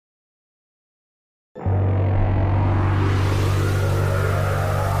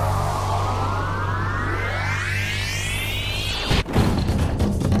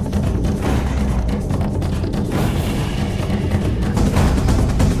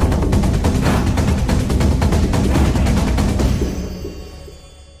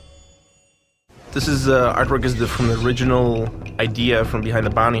This is artwork is from the original idea from behind the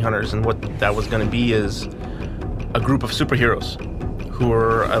Bounty Hunters, and what that was going to be is a group of superheroes who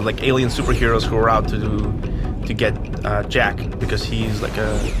were like alien superheroes who were out to get Jack because he's like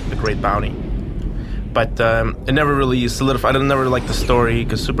a great bounty. But it never really solidified. I never liked the story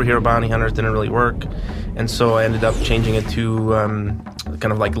because superhero bounty hunters didn't really work, and so I ended up changing it to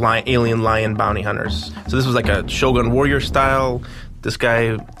kind of like alien lion bounty hunters. So this was like a Shogun Warrior style. This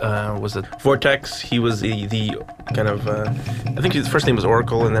guy was a Vortex. He was the kind of, I think his first name was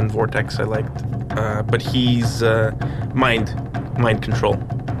Oracle, and then Vortex I liked. But he's mind control.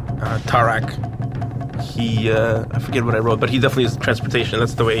 Tarak. He, I forget what I wrote, but he definitely is transportation.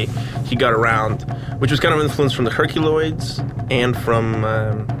 That's the way he got around, which was kind of influenced from the Herculoids and from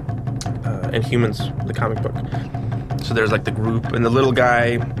Inhumans, the comic book. So there's like the group, and the little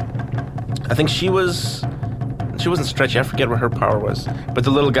guy, I think she wasn't stretchy. I forget what her power was. But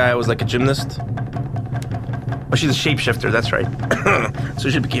the little guy was like a gymnast. Oh, she's a shapeshifter, that's right. So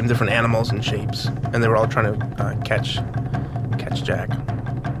she became different animals and shapes. And they were all trying to catch Jack.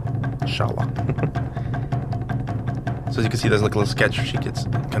 Inshallah. So as you can see, there's like a little sketch where she gets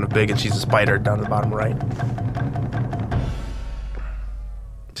kind of big and she's a spider down the bottom right.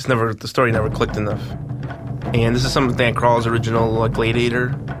 The story never clicked enough. And this is some of Dan Crawl's original Gladiator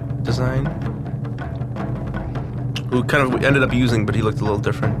design, who kind of ended up using, but he looked a little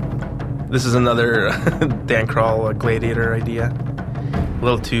different. This is another Dan Crawl Gladiator idea. A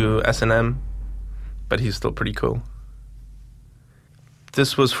little too S&M, but he's still pretty cool.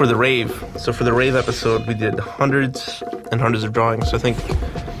 This was for the rave. So for the rave episode, we did hundreds and hundreds of drawings. So I think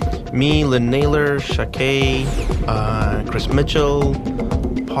me, Lynn Naylor, Shakay, Chris Mitchell,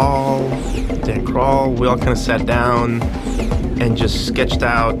 Paul, Dan Crawl, we all kind of sat down and just sketched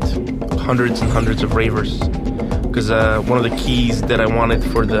out hundreds and hundreds of ravers. Because one of the keys that I wanted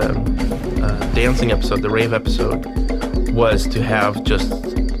for the dancing episode, the rave episode, was to have just,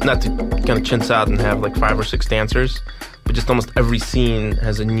 not to kind of chintz out and have like 5 or 6 dancers, but just almost every scene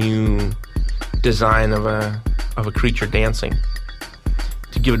has a new design of a creature dancing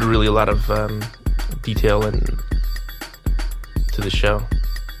to give it really a lot of detail and to the show.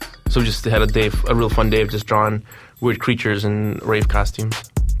 So we just had a real fun day of just drawing weird creatures in rave costumes.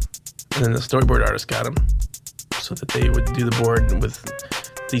 And then the storyboard artist got them so that they would do the board with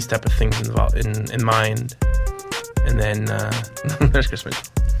these type of things involved in mind. And then there's Chris Mitchell.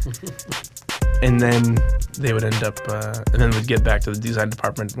 And then they would end up, and then we'd get back to the design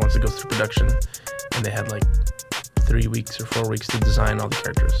department once it goes through production. And they had like 3 weeks or 4 weeks to design all the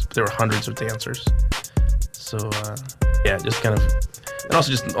characters. But there were hundreds of dancers. So yeah, just kind of, and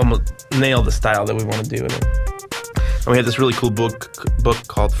also just almost nail the style that we want to do in it. And we had this really cool book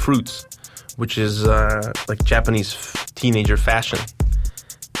called Fruits, which is like Japanese teenager fashion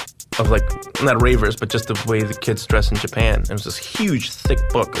of like, not ravers, but just the way the kids dress in Japan. It was this huge, thick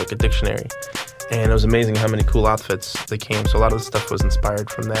book, like a dictionary. And it was amazing how many cool outfits they came. So a lot of the stuff was inspired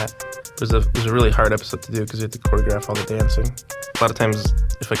from that. It was a really hard episode to do because you had to choreograph all the dancing. A lot of times,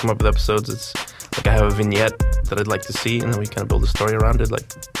 if I come up with episodes, it's like I have a vignette that I'd like to see, and then we kind of build a story around it, like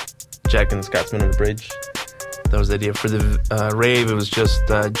Jack and the Scotsman on the bridge. That was the idea. For the rave, it was just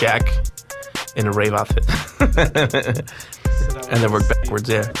Jack in a rave outfit. And then work backwards,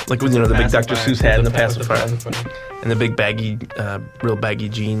 yeah. Like, the big Dr. Seuss hat and the pacifier. And the big baggy, real baggy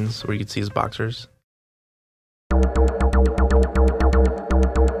jeans where you could see his boxers.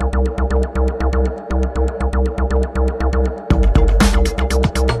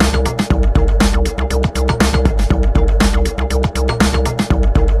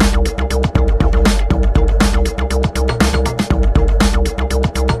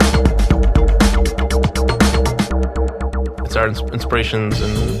 Our inspirations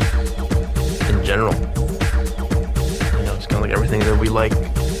in general. It's kind of like everything that we like.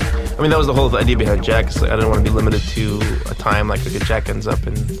 I mean, that was the whole idea behind Jack. It's like I didn't want to be limited to a time like Jack ends up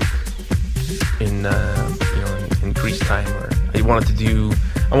in Greece time, or I wanted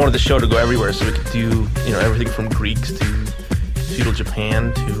the show to go everywhere, so we could do everything from Greeks to feudal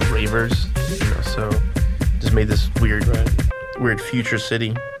Japan to ravers. So just made this weird future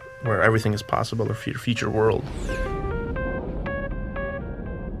city where everything is possible, or future world.